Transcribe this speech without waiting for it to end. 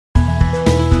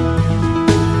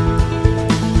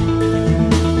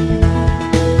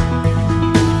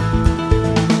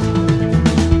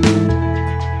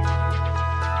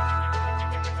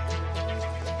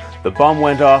The bomb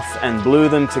went off and blew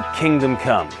them to kingdom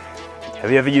come. Have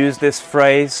you ever used this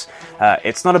phrase?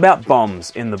 It's not about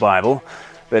bombs in the Bible,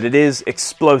 but it is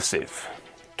explosive.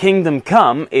 Kingdom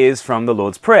come is from the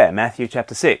Lord's Prayer, Matthew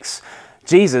chapter 6.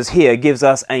 Jesus here gives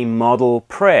us a model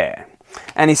prayer.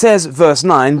 And he says, verse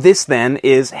 9, "This then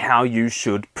is how you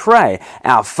should pray.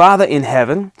 Our Father in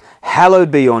heaven,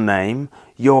 hallowed be your name.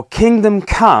 Your kingdom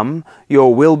come,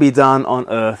 your will be done on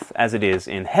earth as it is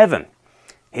in heaven."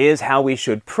 Here's how we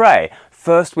should pray.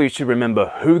 First, we should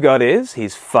remember who God is,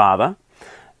 He's Father.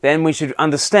 Then we should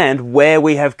understand where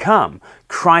we have come.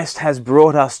 Christ has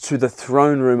brought us to the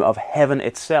throne room of heaven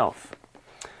itself.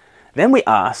 Then we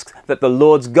ask that the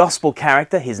Lord's gospel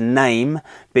character, His name,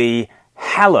 be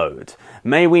hallowed.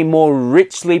 May we more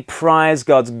richly prize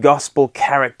God's gospel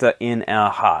character in our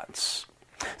hearts.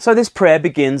 So this prayer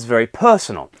begins very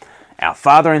personal. Our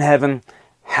Father in heaven,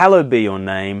 hallowed be your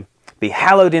name. Be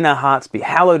hallowed in our hearts, be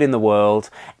hallowed in the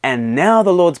world. And now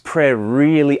the Lord's Prayer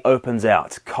really opens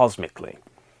out cosmically.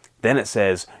 Then it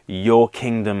says, your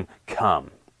kingdom come.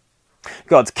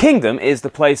 God's kingdom is the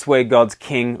place where God's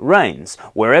king reigns.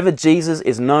 Wherever Jesus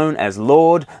is known as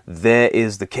Lord, there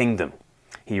is the kingdom.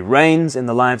 He reigns in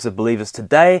the lives of believers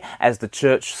today as the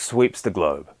church sweeps the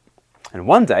globe. And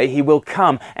one day He will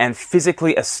come and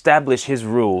physically establish His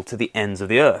rule to the ends of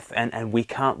the earth. And we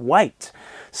can't wait.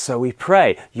 So we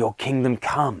pray, your kingdom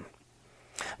come.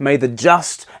 May the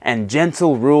just and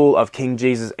gentle rule of King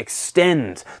Jesus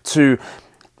extend to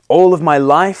all of my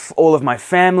life, all of my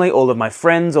family, all of my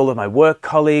friends, all of my work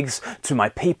colleagues, to my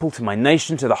people, to my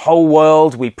nation, to the whole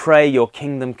world. We pray, your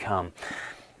kingdom come.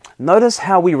 Notice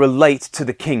how we relate to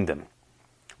the kingdom.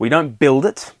 We don't build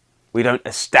it. We don't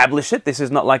establish it. This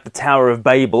is not like the Tower of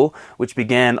Babel, which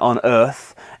began on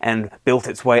earth and built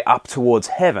its way up towards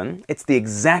heaven. It's the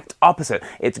exact opposite.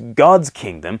 It's God's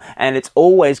kingdom, and it's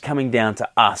always coming down to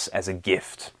us as a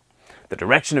gift. The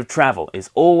direction of travel is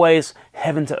always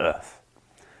heaven to earth.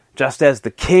 Just as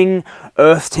the King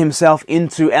earthed Himself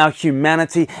into our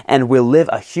humanity and will live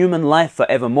a human life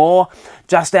forevermore,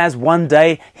 just as one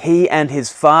day He and His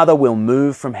Father will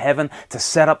move from heaven to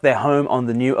set up their home on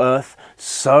the new earth,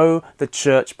 so the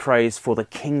church prays for the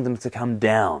kingdom to come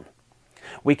down.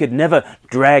 We could never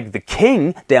drag the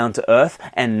King down to earth,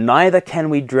 and neither can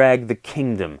we drag the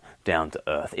kingdom down to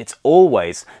earth. It's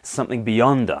always something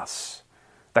beyond us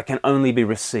that can only be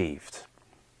received.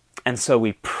 And so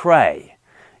we pray,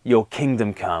 your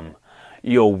kingdom come,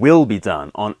 your will be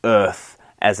done on earth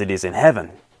as it is in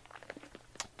heaven.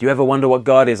 Do you ever wonder what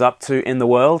God is up to in the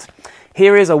world?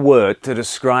 Here is a word to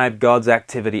describe God's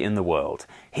activity in the world.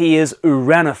 He is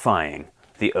uranifying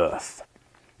the earth.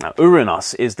 Now,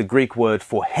 Uranos is the Greek word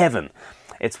for heaven.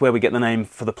 It's where we get the name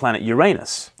for the planet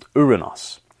Uranus,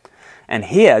 Uranos. And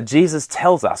here, Jesus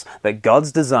tells us that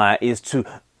God's desire is to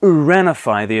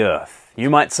uranify the earth.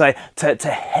 You might say, to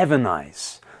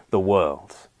heavenize the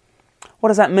world. What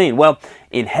does that mean? Well,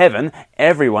 in heaven,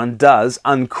 everyone does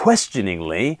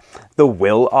unquestioningly the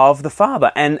will of the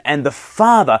Father. And the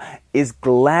Father is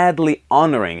gladly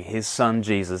honoring His Son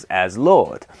Jesus as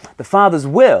Lord. The Father's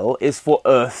will is for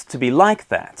earth to be like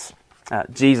that.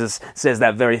 Jesus says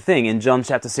that very thing in John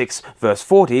chapter 6, verse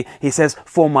 40. He says,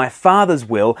 "For my Father's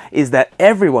will is that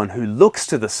everyone who looks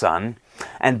to the Son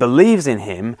and believes in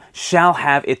Him shall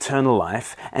have eternal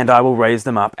life, and I will raise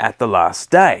them up at the last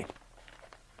day."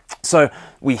 So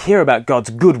we hear about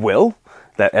God's goodwill,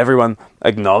 that everyone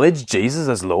acknowledge Jesus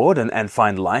as Lord and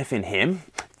find life in Him.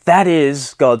 That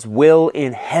is God's will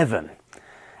in heaven.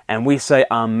 And we say,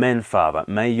 Amen, Father.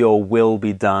 May your will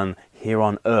be done here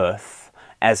on earth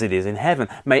as it is in heaven.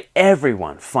 May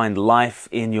everyone find life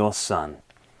in your Son.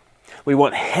 We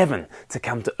want heaven to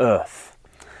come to earth.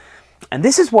 And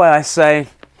this is why I say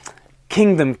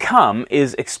kingdom come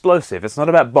is explosive. It's not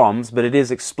about bombs, but it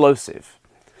is explosive.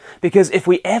 Because if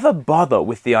we ever bother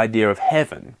with the idea of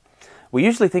heaven, we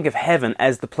usually think of heaven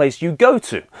as the place you go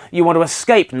to. You want to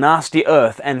escape nasty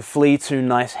earth and flee to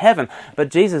nice heaven.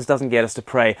 But Jesus doesn't get us to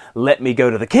pray, let me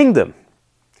go to the kingdom.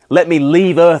 Let me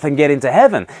leave earth and get into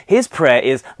heaven. His prayer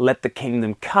is, let the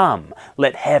kingdom come.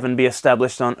 Let heaven be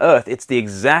established on earth. It's the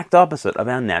exact opposite of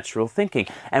our natural thinking.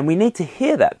 And we need to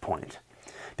hear that point.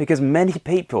 Because many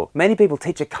people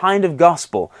teach a kind of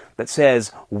gospel that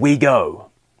says, we go.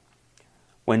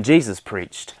 When Jesus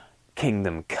preached,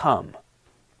 kingdom come.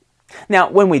 Now,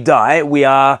 when we die, we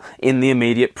are in the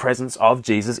immediate presence of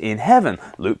Jesus in heaven.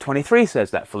 Luke 23 says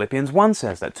that. Philippians 1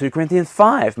 says that. 2 Corinthians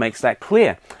 5 makes that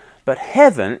clear. But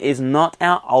heaven is not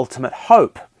our ultimate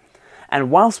hope.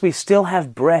 And whilst we still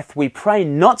have breath, we pray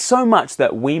not so much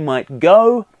that we might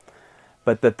go,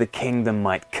 but that the kingdom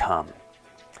might come.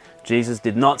 Jesus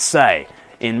did not say,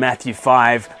 in Matthew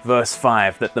 5, verse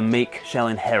 5, that the meek shall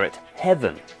inherit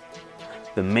heaven.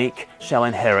 The meek shall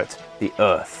inherit the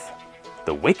earth.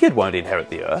 The wicked won't inherit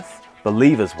the earth.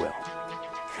 Believers will.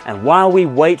 And while we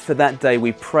wait for that day,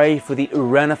 we pray for the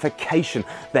Uranification,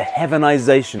 the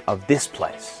heavenization of this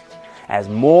place, as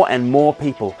more and more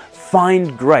people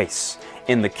find grace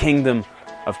in the kingdom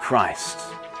of Christ.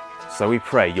 So we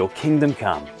pray, your kingdom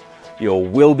come, your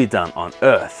will be done on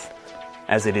earth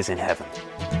as it is in heaven.